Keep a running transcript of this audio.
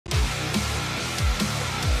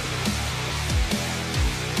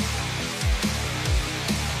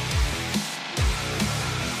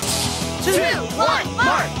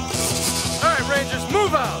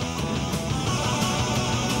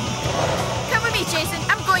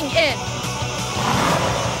going in!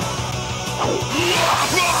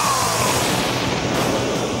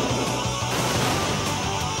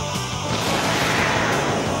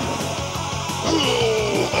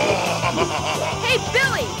 Hey,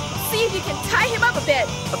 Billy! See if you can tie him up a bit!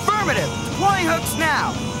 Affirmative! Deploying hooks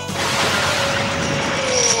now!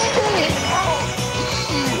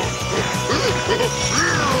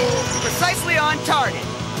 Precisely on target!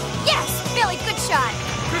 Yes! Billy, good shot!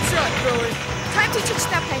 Good shot, Billy. Time to teach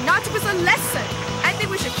that Pinoctopus a lesson! I think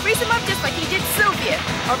we should freeze him up just like he did Sylvia.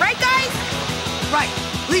 Alright, guys? Right.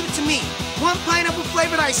 Leave it to me. One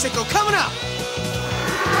pineapple-flavored icicle coming up.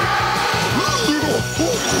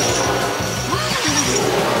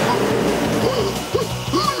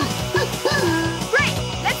 Great!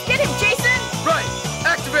 Let's get him, Jason! Right.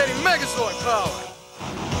 Activating Megazord power.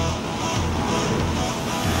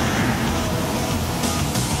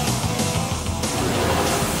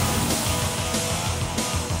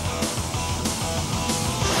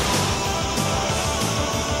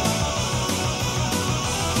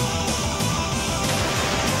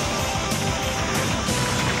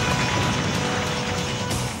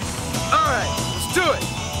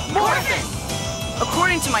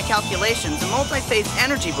 According to my calculations, a multi-phase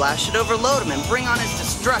energy blast should overload him and bring on his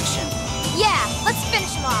destruction. Yeah, let's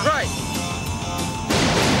finish him off. Right.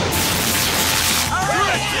 All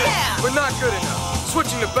right, yeah! We're not good enough.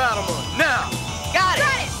 Switching to battle mode now. Got it!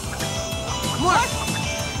 Got it! Mark!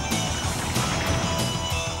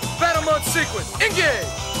 Battle mode sequence, engage!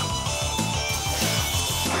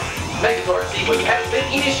 Megazord sequence has been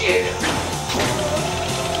initiated.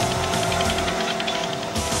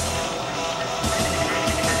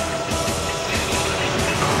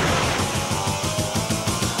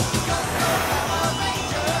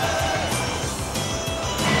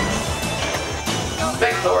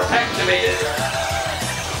 Megazord activated.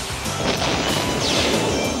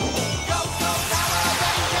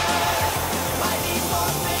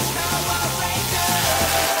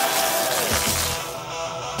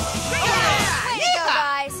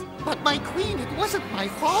 But my queen, it wasn't my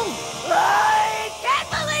fault. I can't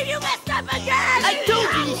believe you messed up again! I told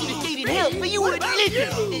you you should have stayed in hell, but you wouldn't listen.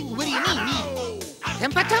 What do you mean, me?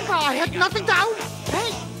 Temper, I had nothing to own.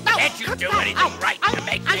 Hey, no, Can't you do anything right to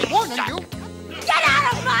make I'm things warning suck? you. Get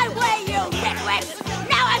out of my way, you nitwits!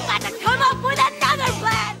 Now I've got to come up with another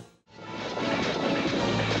plan!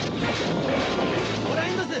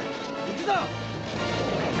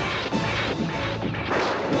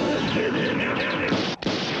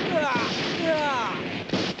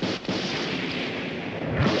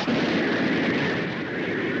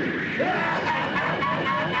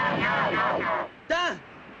 Dan、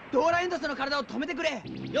ドーラエンドスの体を止めてくれ。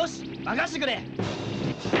よし、任せてくれ。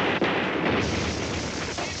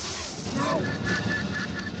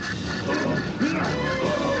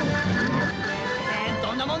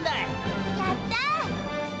どんなもんだい。やった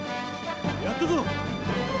やったぞ。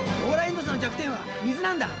ドーラエンドスの弱点は水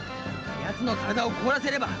なんだ。奴の体を凍ら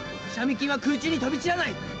せればシャミキンは空中に飛び散らな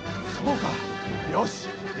い。そうか。よし、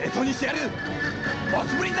ベトにしてやる。モ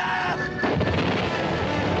スブリンだー。